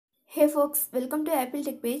Hey folks, welcome to Apple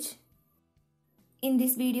Tech Page. In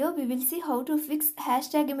this video, we will see how to fix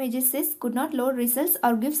Hashtagimages says could not load results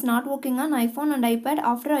or GIFs not working on iPhone and iPad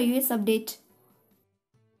after iOS update.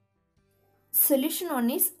 Solution 1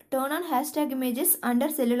 is turn on Hashtagimages under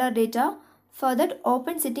Cellular data. For that,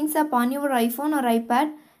 open Settings app on your iPhone or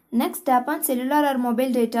iPad. Next, tap on Cellular or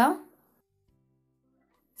mobile data.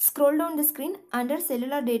 Scroll down the screen under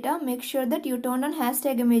Cellular data. Make sure that you turn on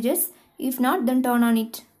Hashtagimages. If not, then turn on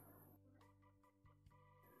it.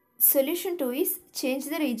 Solution 2 is change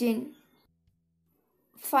the region.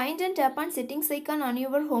 Find and tap on settings icon on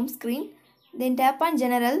your home screen. Then tap on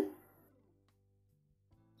general.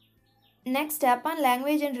 Next tap on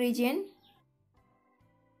language and region.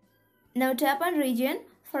 Now tap on region.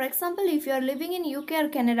 For example, if you are living in UK or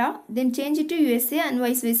Canada, then change it to USA and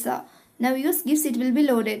vice versa. Now use GIFs, it will be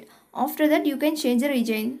loaded. After that you can change the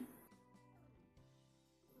region.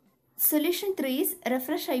 Solution 3 is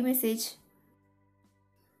refresh iMessage.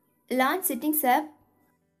 Launch Settings app.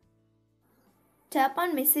 Tap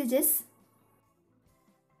on Messages.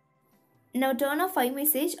 Now turn off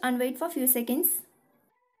iMessage and wait for few seconds.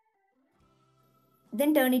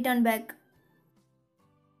 Then turn it on back.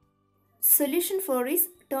 Solution 4 is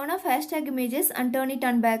turn off Hashtagimages and turn it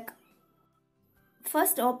on back.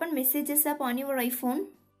 First open Messages app on your iPhone.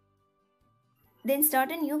 Then start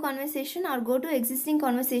a new conversation or go to existing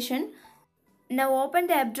conversation. Now open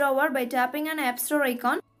the app drawer by tapping on App Store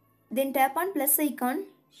icon. Then tap on plus icon.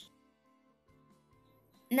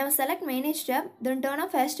 Now select Manage tab, then turn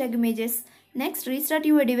off Hashtagimages. Next restart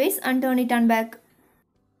your device and turn it on back.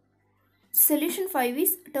 Solution 5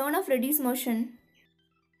 is turn off Reduce Motion.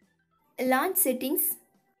 Launch Settings.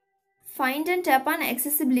 Find and tap on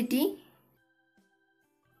Accessibility.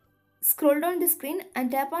 Scroll down the screen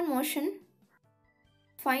and tap on Motion.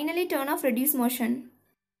 Finally turn off Reduce Motion.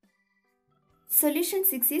 Solution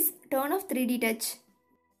 6 is turn off 3D Touch.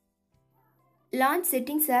 Launch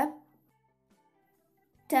Settings app.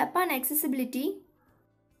 Tap on Accessibility.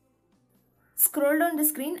 Scroll down the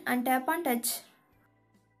screen and tap on Touch.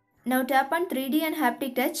 Now tap on 3D and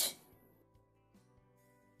Haptic Touch.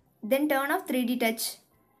 Then turn off 3D Touch.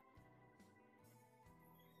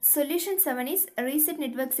 Solution 7 is reset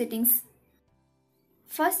network settings.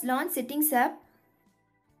 First launch Settings app.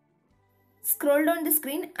 Scroll down the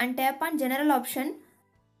screen and tap on General option.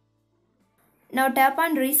 Now tap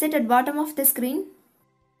on Reset at bottom of the screen.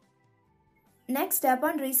 Next tap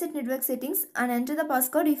on Reset Network Settings and enter the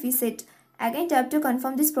passcode if you set. Again tap to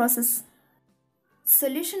confirm this process.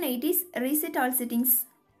 Solution 8 is Reset All Settings.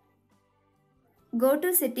 Go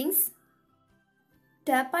to Settings.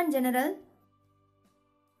 Tap on General.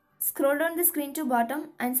 Scroll down the screen to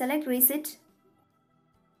bottom and select Reset.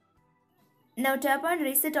 Now tap on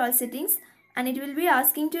Reset All Settings and it will be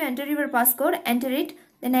asking to enter your passcode. Enter it.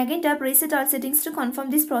 Then again tap Reset All Settings to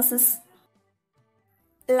confirm this process.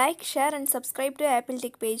 Like, share and subscribe to Apple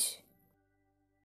Tech Page.